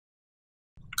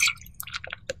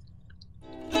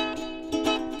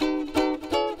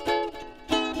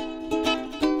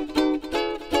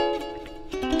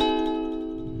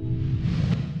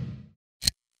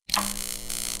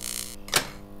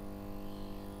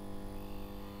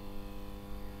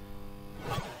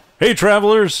Hey,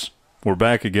 travelers, we're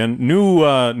back again.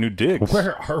 New digs.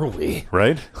 Where are we?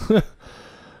 Right?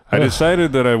 I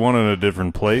decided that I wanted a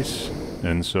different place,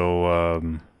 and so,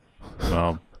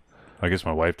 well, I guess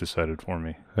my wife decided for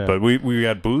me. Yeah. But we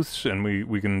got booths, and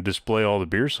we can display all the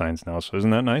beer signs now, so isn't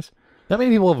that nice? Not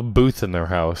many people have a booth in their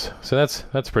house, so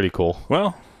that's pretty cool.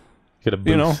 Well, Get a booth.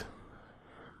 you know.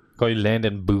 Call you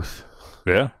Landon Booth.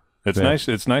 Yeah, it's Yeah. nice.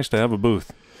 It's nice to have a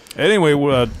booth. Anyway,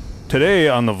 today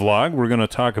on the vlog, we're going to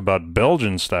talk about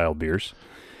Belgian-style beers.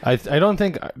 I don't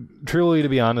think, truly, to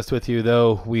be honest with you,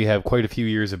 though, we have quite a few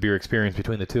years of beer experience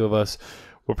between the two of us.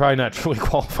 We're probably not truly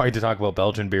qualified to talk about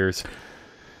Belgian beers.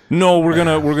 No, we're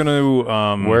gonna We're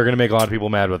gonna make a lot of people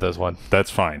mad with this one.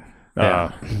 That's fine.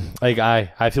 Yeah.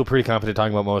 I feel pretty confident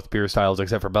talking about most beer styles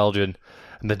except for Belgian.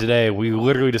 And then today, we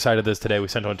literally decided this today. We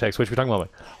sent out a text. Which we're talking about.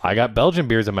 I got Belgian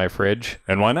beers in my fridge.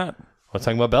 And why not? Let's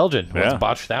talk about Belgian. Yeah. Let's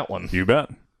botch that one. You bet.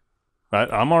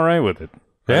 I'm all right with it.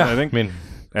 Yeah, I think. I mean,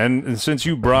 And since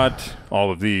you brought all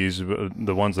of these,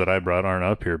 the ones that I brought aren't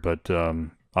up here, but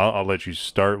I'll let you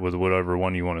start with whatever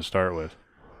one you want to start with.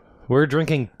 we're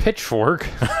drinking Pitchfork.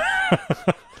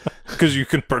 Because you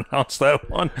can pronounce that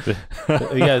one.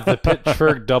 Yeah, the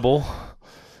Pitchfork Double.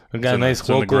 We got a nice It's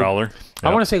in the local growler. I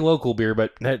Yep. want to say local beer,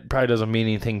 but that probably doesn't mean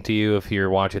anything to you if you're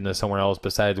watching this somewhere else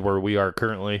besides where we are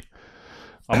currently.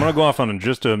 I'm going to go off on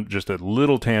just a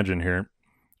little tangent here.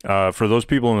 For those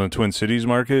people in the Twin Cities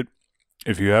market,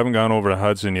 if you haven't gone over to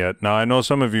Hudson yet, now I know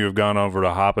some of you have gone over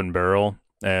to Hop and Barrel,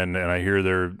 and I hear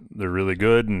they're really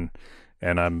good, and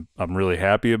I'm really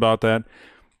happy about that.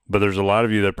 But there's a lot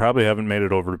of you that probably haven't made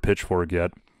it over to Pitchfork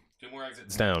yet. 2 more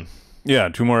exits down. Yeah,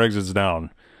 2 more exits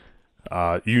down.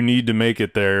 You need to make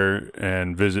it there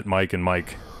and visit Mike and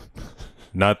Mike.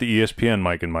 Not the ESPN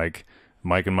Mike and Mike.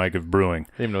 Mike and Mike of Brewing.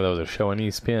 I didn't even know that was a show on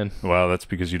ESPN. Well, that's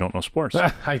because you don't know sports.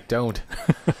 I don't.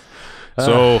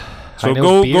 So I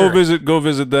know go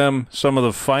visit them. Some of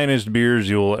the finest beers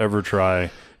you'll ever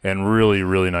try, and really,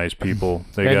 really nice people.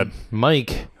 They got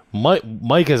Mike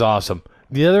is awesome.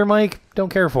 The other Mike, don't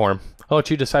care for him. I'll let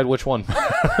you decide which one.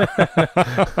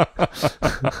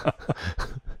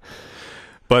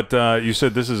 But you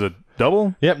said this is a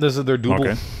double? Yep, this is their double.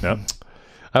 Okay. Yep.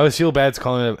 I always feel bad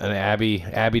calling it an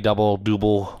Abbey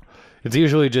double. It's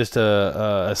usually just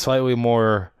a slightly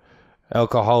more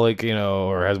alcoholic,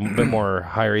 or has a bit more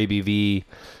higher ABV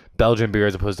Belgian beer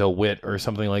as opposed to a wit or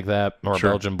something like that, or Sure.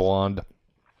 a Belgian blonde.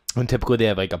 And typically they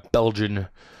have like a Belgian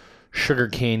sugar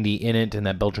candy in it, and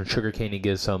that Belgian sugar candy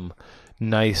gives some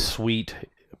nice sweet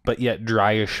but yet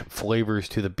dryish flavors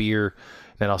to the beer.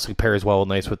 That also pairs well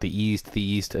nice with the yeast. The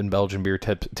yeast in Belgian beer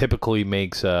typically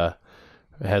makes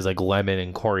has like lemon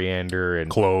and coriander and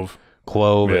Clove.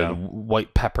 and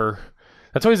white pepper.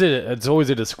 It's always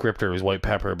a descriptor is white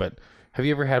pepper. But have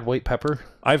you ever had white pepper?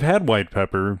 I've had white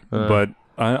pepper, but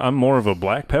I'm more of a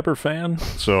black pepper fan.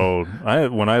 So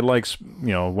when I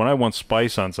want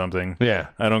spice on something, Yeah.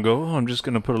 I don't go, I'm just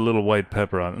going to put a little white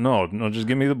pepper on it. No, just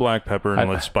give me the black pepper and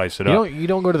let's spice it up. You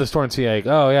don't go to the store and see like,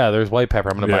 oh yeah, there's white pepper.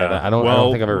 I'm gonna buy that. I don't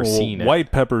think I've ever seen it.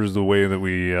 White pepper is the way that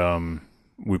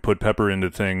we put pepper into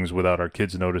things without our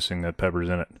kids noticing that pepper's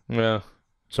in it. Yeah. Fair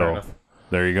So enough.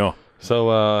 there you go.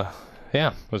 So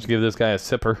yeah, let's give this guy a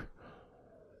sipper.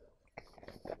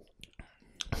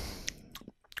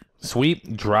 Sweet,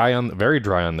 very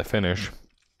dry on the finish.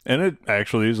 And it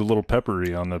actually is a little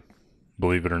peppery on the,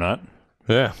 believe it or not.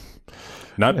 Yeah.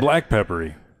 Not black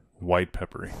peppery, white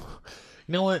peppery.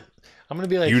 You know what? I'm gonna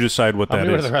be like, You decide what I'm that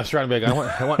gonna go to is. the restaurant and be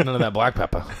like, I want none of that black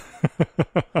pepper.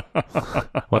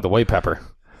 I want the white pepper.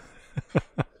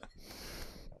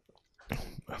 I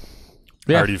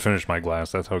Yeah. already finished my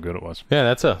glass. That's how good it was. Yeah,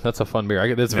 that's a fun beer.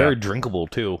 It's very drinkable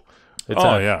too. It's,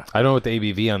 yeah. I don't know what the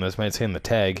ABV on this might say in the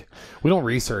tag. We don't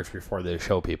research before they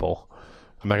show people.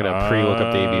 I'm not gonna pre-look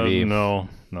up the ABV.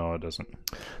 No, it doesn't.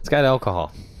 It's got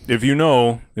alcohol. If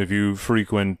you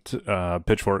frequent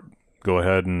Pitchfork, go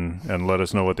ahead and let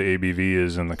us know what the ABV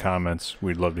is in the comments.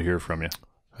 We'd love to hear from you.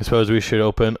 I suppose we should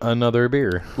open another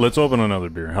beer. Let's open another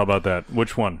beer. How about that?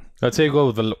 Which one? Let's say go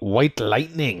with the White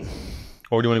Lightning.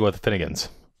 Or do you want to go with the Finnegan's?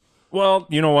 Well,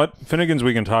 you know what? Finnegan's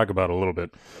we can talk about a little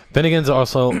bit. Finnegan's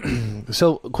also...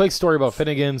 So, quick story about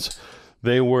Finnegan's.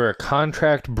 They were a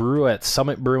contract brew at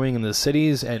Summit Brewing in the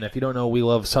cities. And if you don't know, we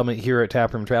love Summit here at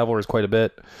Taproom Travelers quite a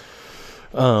bit.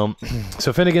 So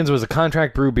Finnegan's was a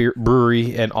contract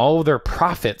brewery, and all of their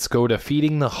profits go to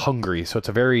feeding the hungry. So it's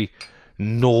a very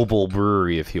noble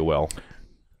brewery, if you will.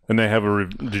 And they have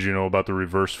did you know about the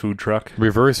reverse food truck?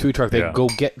 Reverse food truck. They Yeah. go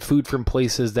get food from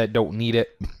places that don't need it,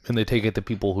 and they take it to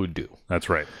people who do. That's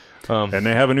right. And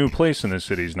they have a new place in the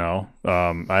cities now.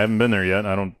 I haven't been there yet.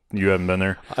 You haven't been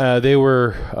there? They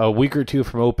were a week or two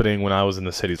from opening when I was in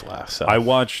the cities last. So. I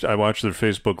watched their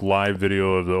Facebook live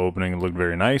video of the opening. It looked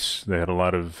very nice. They had a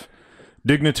lot of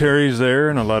dignitaries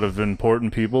there and a lot of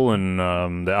important people, and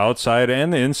the outside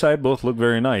and the inside both look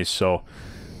very nice. So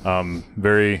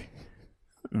very,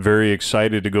 very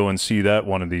excited to go and see that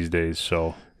one of these days.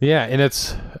 So yeah, and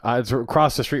it's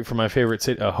across the street from my favorite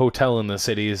hotel in the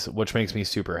cities, which makes me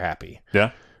super happy.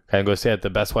 Yeah, I go stay at the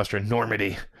Best Western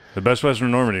Normandy. The Best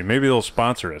Western Normandy. Maybe they'll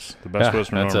sponsor us. The Best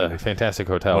Western Normandy. That's a fantastic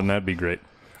hotel. Wouldn't that be great?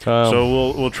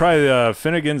 So we'll try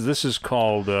Finnegan's. This is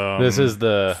called this is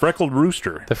the Freckled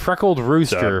Rooster. The Freckled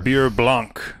Rooster. Beer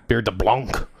Blanc. Beer de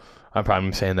Blanc. I'm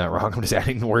probably saying that wrong. I'm just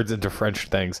adding the words into French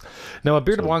things. Now, a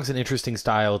Beer de Blanc is an interesting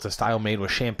style. It's a style made with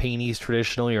champagne yeast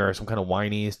traditionally, or some kind of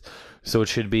wine yeast. So it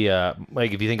should be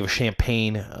like if you think of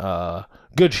champagne,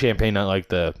 good champagne, not like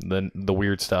the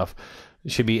weird stuff.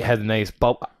 It should be has a nice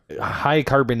high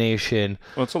carbonation.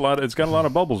 Well, it's got a lot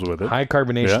of bubbles with it. High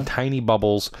carbonation, tiny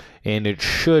bubbles, and it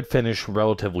should finish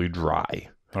relatively dry.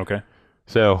 Okay.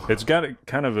 So it's got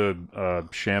kind of a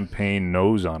champagne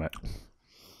nose on it.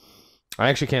 I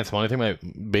actually can't smell anything. My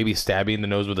baby stabbed me in the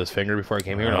nose with his finger before I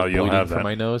came here. And I was you'll bleeding have that from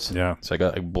my nose. Yeah. So I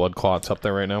got like blood clots up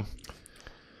there right now.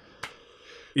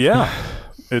 Yeah.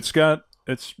 It's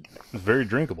very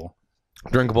drinkable.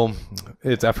 Drinkable.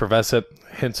 It's effervescent.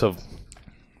 Hints of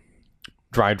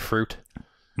dried fruit.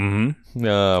 Mm-hmm.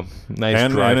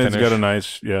 Nice dry finish. It's got a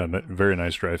nice, very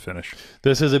nice dry finish.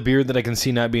 This is a beer that I can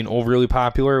see not being overly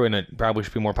popular, and it probably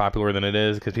should be more popular than it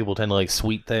is because people tend to like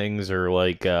sweet things or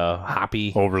like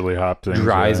hoppy. Overly hopped things.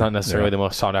 Dry is not necessarily the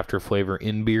most sought after flavor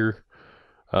in beer.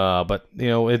 But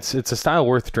it's a style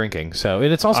worth drinking. So,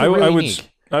 and it's also really unique.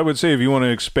 I would say if you want to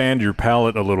expand your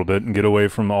palate a little bit and get away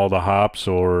from all the hops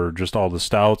or just all the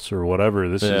stouts or whatever,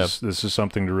 this is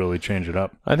something to really change it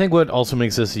up. I think what also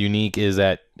makes this unique is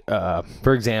that,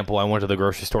 for example, I went to the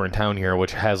grocery store in town here,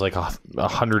 which has like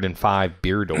 105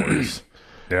 beer doors.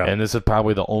 Yeah. And this is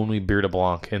probably the only Beer de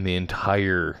Blanc in the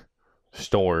entire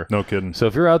store. No kidding. So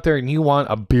if you're out there and you want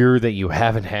a beer that you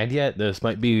haven't had yet, this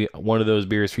might be one of those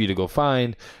beers for you to go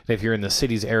find. And if you're in the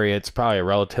cities area, it's probably a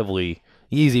relatively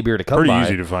easy beer to come by. Pretty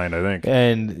easy to find, I think.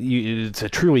 And it's a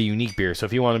truly unique beer. So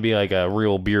if you want to be like a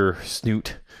real beer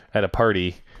snoot at a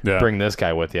party, bring this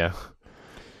guy with you.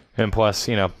 And plus,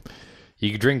 you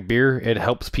can drink beer. It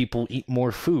helps people eat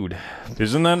more food.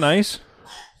 Isn't that nice?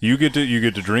 You get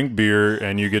to drink beer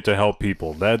and you get to help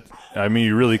people.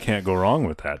 You really can't go wrong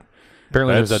with that.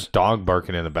 Apparently, there's a dog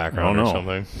barking in the background or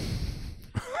something,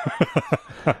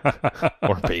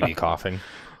 or baby coughing.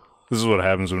 This is what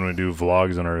happens when we do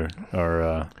vlogs in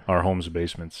our home's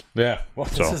basements. Yeah. Well,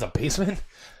 this is a basement?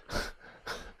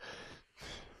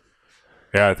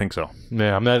 Yeah, I think so.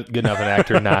 Yeah, I'm not good enough an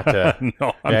actor not to.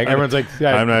 No, everyone's like,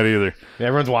 I'm not either.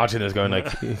 Everyone's watching this going like,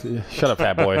 shut up,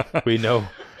 fat boy. We know.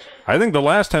 I think the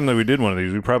last time that we did one of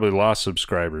these, we probably lost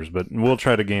subscribers, but we'll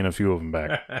try to gain a few of them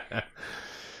back.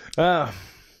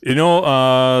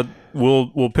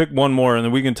 We'll pick one more, and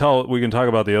then we can talk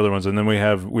about the other ones, and then we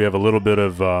have a little bit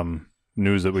of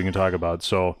news that we can talk about.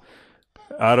 So,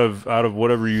 out of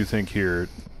whatever you think here,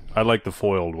 I like the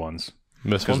foiled ones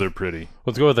because they're pretty.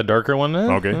 Let's go with the darker one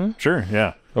then. Okay, sure,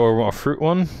 yeah. Or a fruit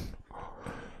one.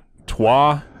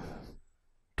 Trois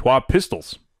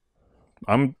Pistols.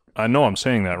 I know I'm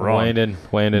saying that wrong. Landon,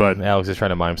 but Alex is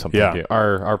trying to mime something. Yeah.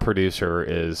 Our producer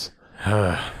is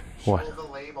what?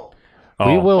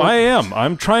 We will. I am.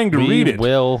 I'm trying to read it. We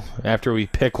will after we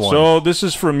pick one. So this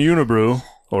is from Unibrew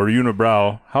or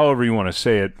Unibrow, however you want to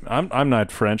say it. I'm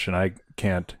not French and I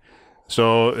can't.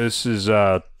 So this is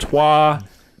Trois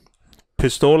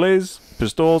Pistoles.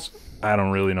 I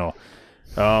don't really know.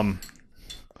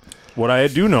 What I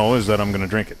do know is that I'm going to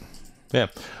drink it. Yeah,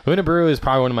 Unibrew is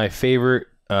probably one of my favorite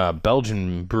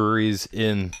Belgian breweries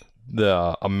in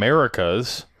the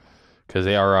Americas because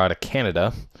they are out of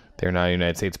Canada. They're not a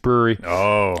United States brewery.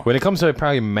 Oh. When it comes to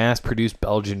probably mass-produced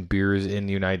Belgian beers in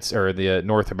the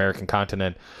North American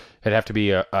continent, it'd have to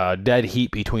be a dead heat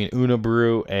between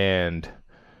Unibrew and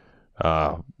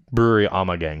Brewery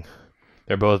Amagang.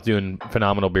 They're both doing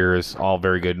phenomenal beers, all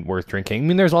very good, worth drinking. I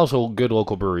mean, there's also good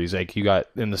local breweries. Like you got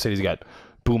in the cities, you got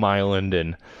Boom Island,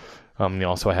 and you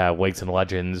also have Lakes and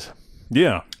Legends.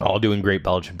 Yeah, all doing great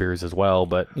Belgian beers as well.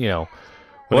 But and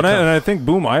I think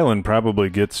Boom Island probably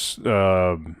gets.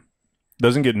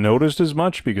 Doesn't get noticed as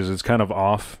much because it's kind of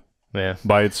off. Yeah,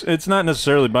 it's not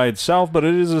necessarily by itself, but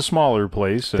it is a smaller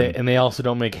place, and they also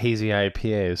don't make hazy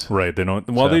IPAs. Right, they don't.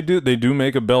 Well, they do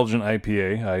make a Belgian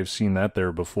IPA. I've seen that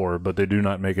there before, but they do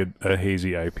not make a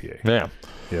hazy IPA. Yeah,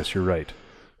 yes, you're right.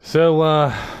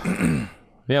 So,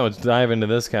 Yeah, let's dive into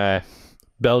this guy.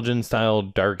 Belgian style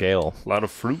dark ale. A lot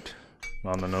of fruit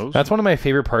on the nose. That's one of my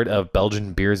favorite part of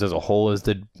Belgian beers as a whole is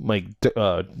the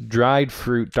dried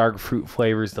fruit, dark fruit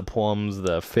flavors, the plums,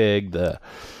 the fig,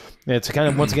 it's kind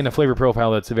of, once again, a flavor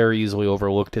profile that's very easily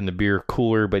overlooked in the beer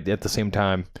cooler, but at the same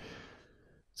time,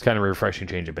 it's kind of a refreshing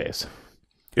change of pace.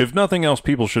 If nothing else,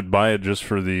 people should buy it just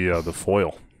for the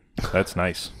foil. That's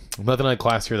nice. Nothing like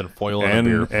classier than foil in a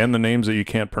beer. And the names that you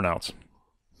can't pronounce.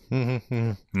 A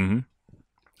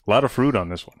lot of fruit on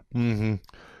this one.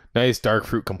 Nice dark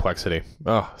fruit complexity.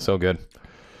 Oh, so good.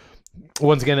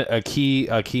 Once again, a key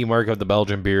mark of the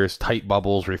Belgian beers: tight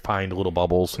bubbles, refined little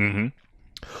bubbles.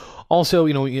 Also,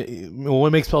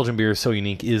 what makes Belgian beer so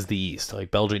unique is the yeast,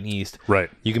 like Belgian yeast. Right.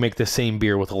 You can make the same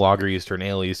beer with a lager yeast or an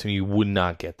ale yeast, and you would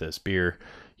not get this beer.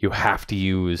 You have to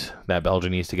use that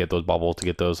Belgian yeast to get those bubbles, to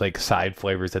get those like side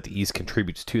flavors that the yeast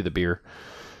contributes to the beer.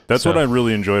 That's what I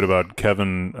really enjoyed about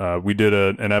Kevin. We did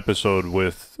an episode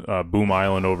with Boom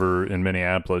Island over in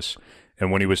Minneapolis, and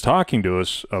when he was talking to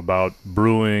us about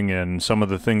brewing and some of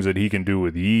the things that he can do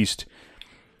with yeast,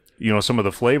 some of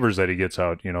the flavors that he gets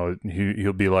out,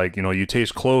 he'll be like, you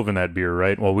taste clove in that beer,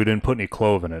 right? Well, we didn't put any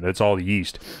clove in it. It's all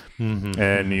yeast.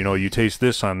 And, you taste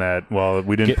this on that. Well,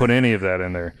 we didn't put any of that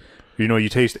in there. You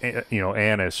taste,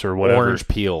 anise or whatever. Orange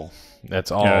peel. That's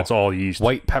all. Yeah, it's all yeast.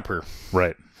 White pepper.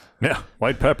 Right. Yeah,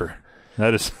 white pepper.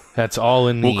 That's all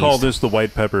in the We'll call this the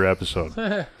white pepper episode.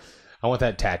 I want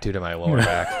that tattooed on my lower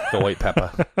back, the white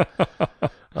pepper.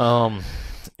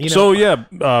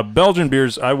 Belgian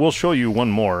beers. I will show you one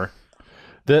more.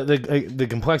 The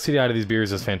complexity out of these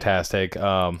beers is fantastic.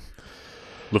 Le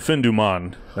Fin du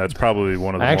Monde. That's probably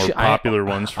one of the more popular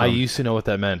ones. I used to know what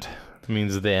that meant. It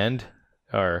means the end,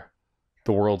 or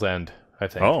the world's end, I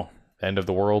think. Oh. End of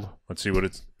the world. Let's see what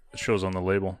it shows on the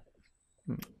label.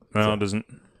 No, it doesn't.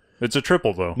 It's a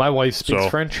triple, though. My wife speaks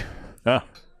French. Yeah,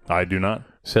 I do not.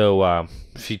 So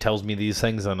she tells me these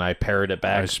things, and I parrot it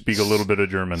back. I speak a little bit of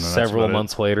German. Several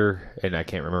months later, and I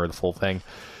can't remember the full thing.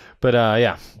 But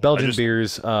Belgian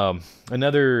beers.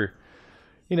 Another,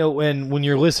 when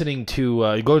you're listening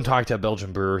to, you go and talk to a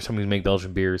Belgian brewer, somebody who make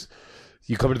Belgian beers,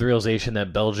 you come to the realization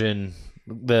that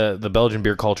the Belgian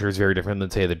beer culture is very different than,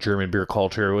 say, the German beer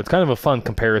culture. It's kind of a fun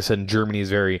comparison. Germany is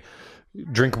very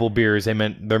drinkable beers. They're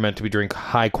meant to be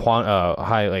high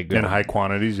quantities. Yeah.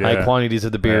 High quantities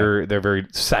of the beer. Yeah. They're very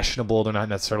sessionable. They're not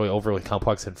necessarily overly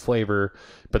complex in flavor,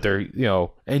 but they're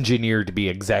engineered to be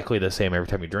exactly the same every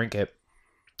time you drink it.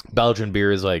 Belgian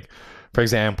beer is like, for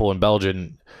example, in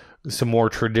Belgium, some more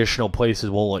traditional places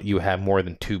won't let you have more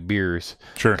than 2 beers.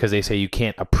 Sure. Because they say you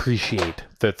can't appreciate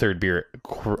the third beer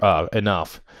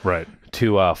enough. Right.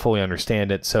 To fully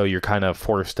understand it, so you're kind of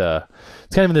forced to.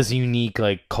 It's kind of this unique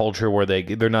like culture where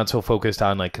they're not so focused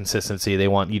on like consistency. They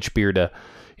want each beer to,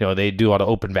 they do a lot of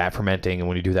open vat fermenting, and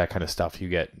when you do that kind of stuff, you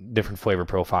get different flavor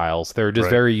profiles. They're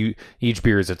just each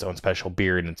beer is its own special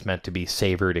beer, and it's meant to be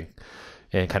savored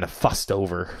and kind of fussed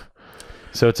over.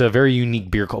 So it's a very unique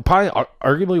beer culture, probably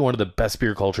arguably one of the best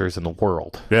beer cultures in the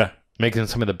world. Yeah, making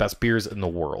some of the best beers in the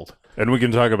world. And we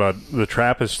can talk about the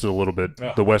Trappist a little bit,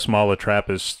 the Westmalle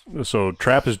Trappist. So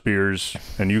Trappist beers,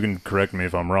 and you can correct me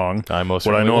if I'm wrong. What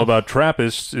I know about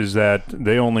Trappists is that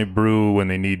they only brew when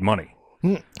they need money.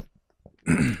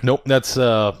 Nope, that's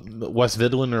West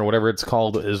Vidlin or whatever it's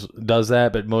called does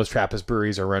that, but most Trappist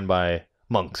breweries are run by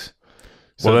monks.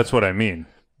 So, well, that's what I mean.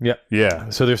 Yeah.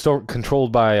 Yeah. So they're still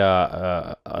controlled by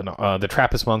the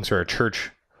Trappist monks are a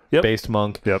church. Based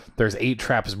monk. Yep. There's 8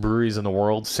 Trappist breweries in the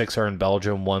world. 6 are in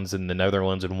Belgium, 1's in the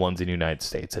Netherlands, and 1's in the United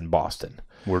States in Boston.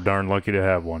 We're darn lucky to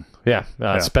have one. Yeah.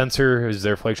 Spencer is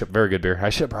their flagship. Very good beer. I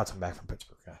should have brought some back from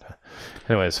Pittsburgh.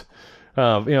 Anyways,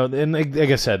 and like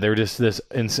I said, they're just this.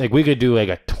 Like we could do like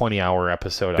a 20-hour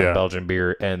episode on Belgian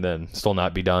beer and then still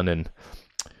not be done. And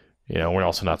we're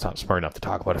also not smart enough to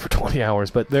talk about it for 20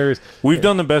 hours, but we've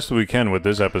done the best we can with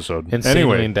this episode.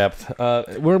 Insanely in depth.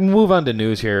 We'll move on to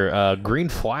news here. Green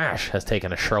Flash has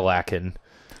taken a shellacking.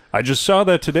 I just saw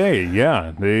that today.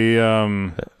 Yeah, they.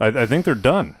 I think they're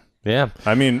done. Yeah.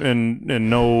 I mean, in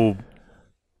no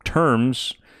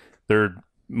terms, they're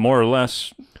more or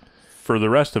less. For the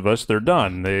rest of us, they're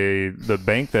done. The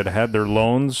bank that had their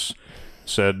loans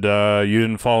said you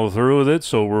didn't follow through with it,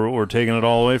 so we're taking it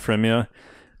all away from you.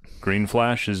 Green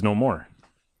Flash is no more.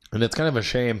 And it's kind of a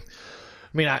shame.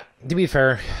 I mean, to be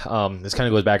fair, this kind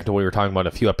of goes back to what we were talking about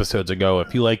a few episodes ago.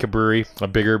 If you like a brewery, a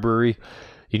bigger brewery,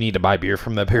 you need to buy beer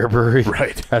from that bigger brewery.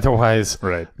 Right. Otherwise,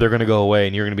 they're going to go away,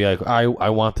 and you're going to be like, I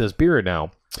want this beer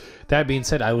now. That being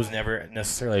said, I was never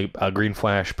necessarily a Green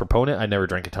Flash proponent. I never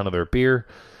drank a ton of their beer,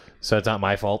 so it's not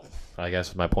my fault, I guess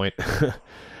is my point.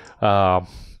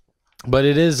 But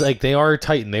it is like they are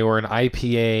Titan. They were an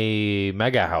IPA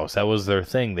mega house. That was their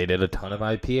thing. They did a ton of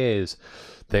IPAs.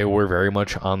 They were very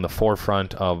much on the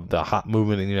forefront of the hop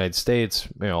movement in the United States,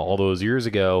 all those years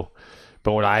ago.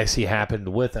 But what I see happened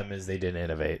with them is they didn't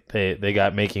innovate. They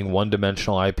got making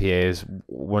one-dimensional IPAs.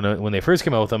 When they first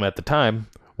came out with them at the time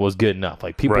was good enough.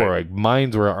 Like people were like,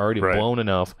 minds were already blown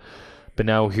enough. But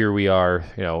now here we are,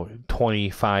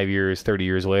 25 years, 30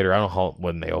 years later. I don't know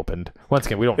when they opened. Once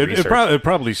again, we don't research. It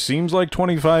probably seems like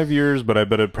 25 years, but I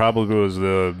bet it probably was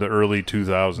the early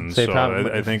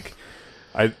 2000s.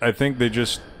 I think they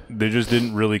just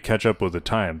didn't really catch up with the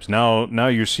times. Now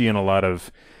you're seeing a lot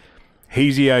of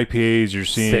hazy IPAs. You're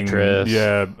seeing citrus.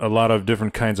 A lot of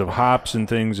different kinds of hops and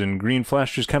things. And Green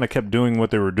Flash just kind of kept doing what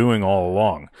they were doing all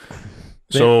along.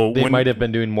 They might have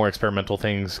been doing more experimental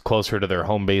things closer to their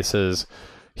home bases.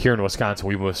 Here in Wisconsin,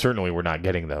 we most certainly were not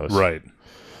getting those. Right.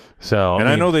 So,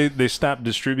 I know they stopped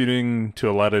distributing to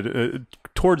a lot of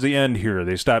towards the end here.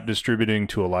 They stopped distributing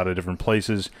to a lot of different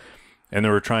places, and they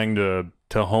were trying to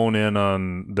hone in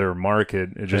on their market.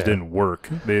 It just didn't work.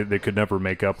 They could never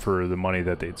make up for the money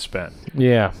that they'd spent.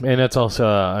 Yeah, and it's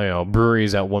also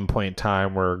breweries at one point in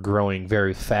time were growing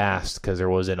very fast because there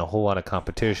wasn't a whole lot of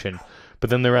competition. But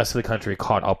then the rest of the country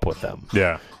caught up with them.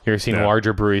 Yeah. You're seeing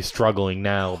larger breweries struggling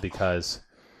now because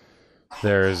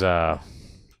there's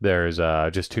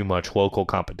just too much local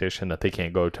competition that they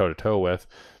can't go toe-to-toe with.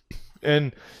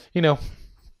 And,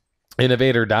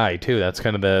 innovate or die, too. That's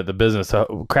kind of the business.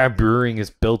 Craft brewing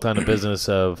is built on a business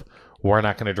of we're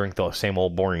not going to drink the same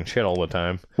old boring shit all the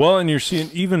time. Well, and you're seeing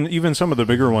even some of the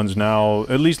bigger ones now,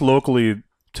 at least locally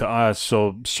to us,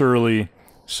 so Surly,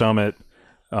 Summit,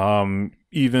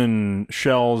 even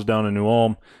Shells down in New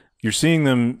Ulm, you're seeing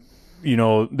them,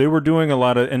 they were doing a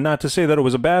lot of, and not to say that it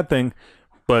was a bad thing,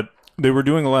 but they were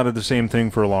doing a lot of the same thing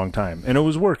for a long time, and it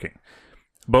was working.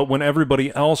 But when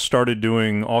everybody else started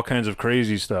doing all kinds of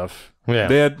crazy stuff,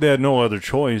 they had no other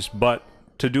choice but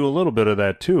to do a little bit of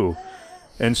that too.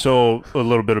 And so a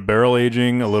little bit of barrel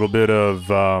aging, a little bit of,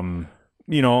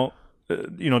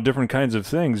 different kinds of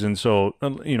things. And so,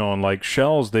 and like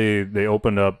Shells, they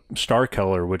opened up Star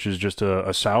Keller, which is just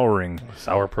a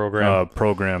sour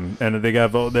program. And they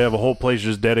have a whole place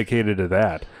just dedicated to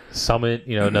that. Summit,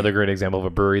 another great example of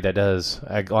a brewery that does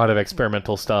a lot of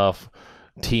experimental stuff,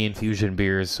 tea infusion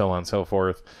beers, so on and so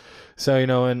forth. So, if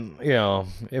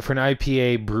for an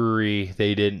IPA brewery,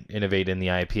 they didn't innovate in the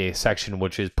IPA section,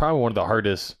 which is probably one of the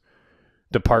hardest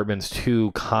departments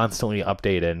to constantly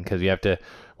update in, because you have to,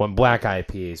 when black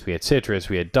IPAs, we had citrus,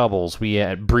 we had doubles, we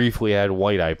had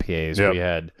white IPAs, we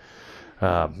had,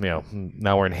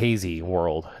 now we're in hazy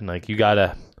world, and like you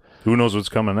gotta. Who knows what's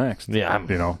coming next? Yeah,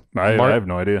 I have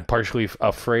no idea. Partially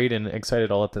afraid and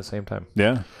excited all at the same time.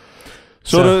 Yeah.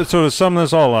 So to sum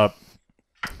this all up,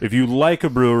 if you like a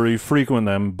brewery, frequent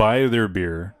them, buy their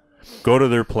beer, go to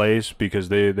their place, because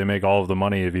they make all of the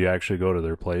money if you actually go to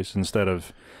their place instead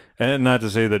of, and not to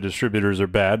say that distributors are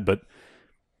bad, but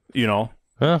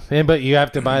but you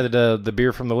have to buy the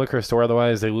beer from the liquor store,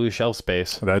 otherwise they lose shelf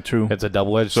space. That's true. It's a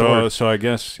double-edged sword. So I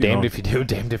guess damned if you do,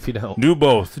 damned if you don't. Do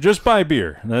both. Just buy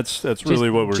beer. That's really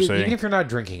what we're saying. Even if you're not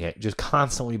drinking it, just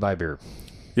constantly buy beer.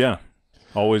 Yeah,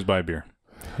 always buy beer.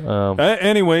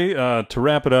 Anyway, to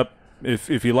wrap it up,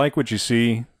 if you like what you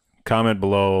see, comment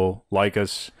below, like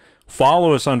us,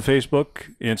 follow us on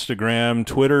Facebook, Instagram,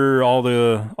 Twitter, all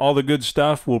the good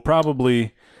stuff. We'll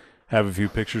probably have a few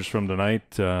pictures from tonight,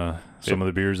 some of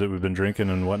the beers that we've been drinking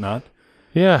and whatnot.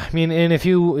 Yeah, I mean, and if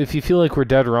you feel like we're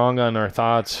dead wrong on our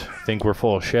thoughts, think we're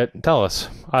full of shit, tell us.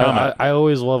 I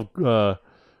always love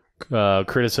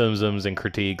criticisms and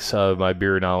critiques of my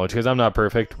beer knowledge, because I'm not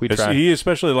perfect. We try. He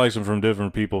especially likes them from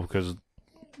different people, because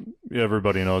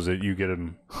everybody knows that you get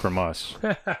them from us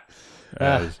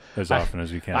as often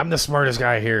as you can. I'm the smartest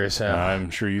guy here, so I'm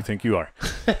sure you think you are.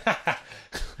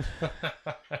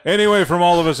 Anyway, from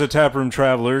all of us at Taproom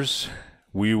Travelers,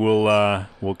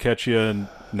 we'll catch you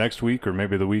next week, or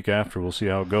maybe the week after. We'll see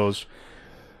how it goes.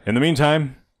 In the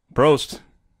meantime, Prost.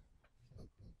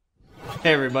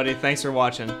 Hey everybody, thanks for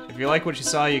watching. If you like what you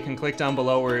saw, you can click down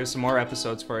below where there's some more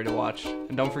episodes for you to watch.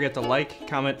 And don't forget to like,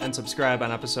 comment, and subscribe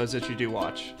on episodes that you do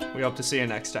watch. We hope to see you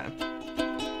next time.